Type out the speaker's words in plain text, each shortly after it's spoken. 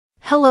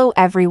Hello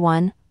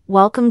everyone,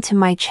 welcome to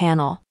my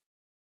channel.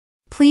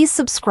 Please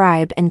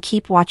subscribe and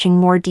keep watching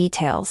more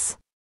details.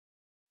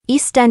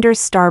 EastEnders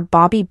star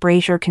Bobby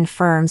Brazier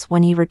confirms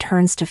when he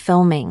returns to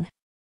filming.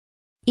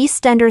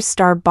 EastEnders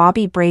star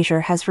Bobby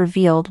Brazier has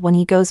revealed when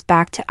he goes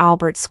back to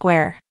Albert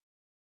Square.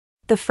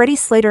 The Freddie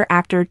Slater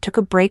actor took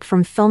a break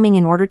from filming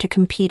in order to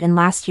compete in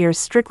last year's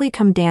Strictly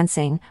Come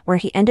Dancing, where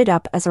he ended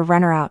up as a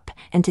runner-up,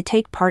 and to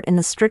take part in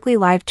the Strictly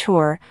Live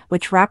tour,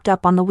 which wrapped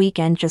up on the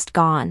weekend just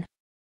gone.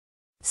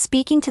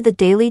 Speaking to the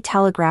Daily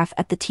Telegraph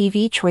at the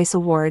TV Choice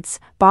Awards,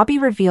 Bobby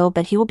revealed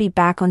that he will be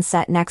back on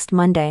set next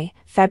Monday,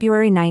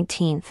 February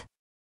 19th.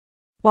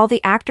 While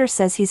the actor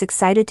says he's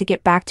excited to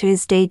get back to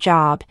his day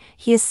job,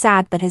 he is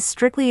sad that his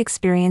Strictly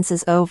experience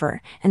is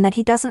over and that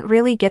he doesn't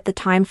really get the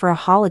time for a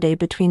holiday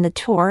between the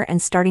tour and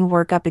starting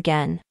work up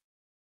again.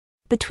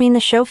 Between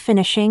the show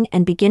finishing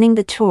and beginning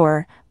the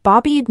tour,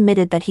 Bobby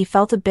admitted that he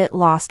felt a bit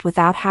lost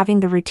without having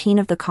the routine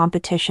of the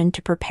competition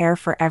to prepare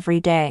for every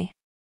day.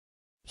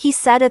 He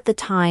said at the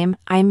time,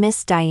 "I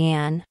miss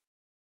Diane.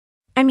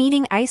 I'm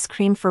eating ice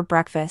cream for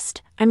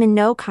breakfast, I'm in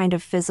no kind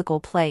of physical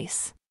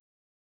place.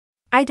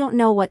 I don't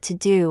know what to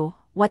do,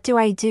 what do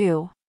I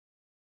do?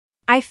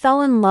 I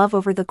fell in love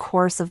over the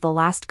course of the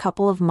last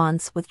couple of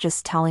months with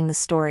just telling the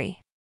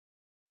story.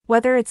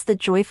 Whether it's the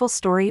joyful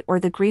story or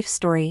the grief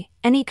story,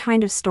 any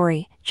kind of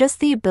story, just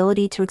the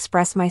ability to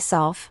express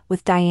myself,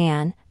 with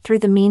Diane, through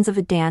the means of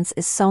a dance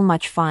is so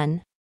much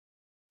fun.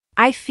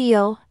 I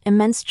feel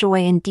immense joy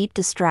and deep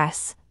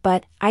distress,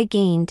 but I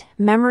gained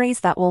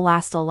memories that will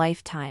last a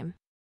lifetime."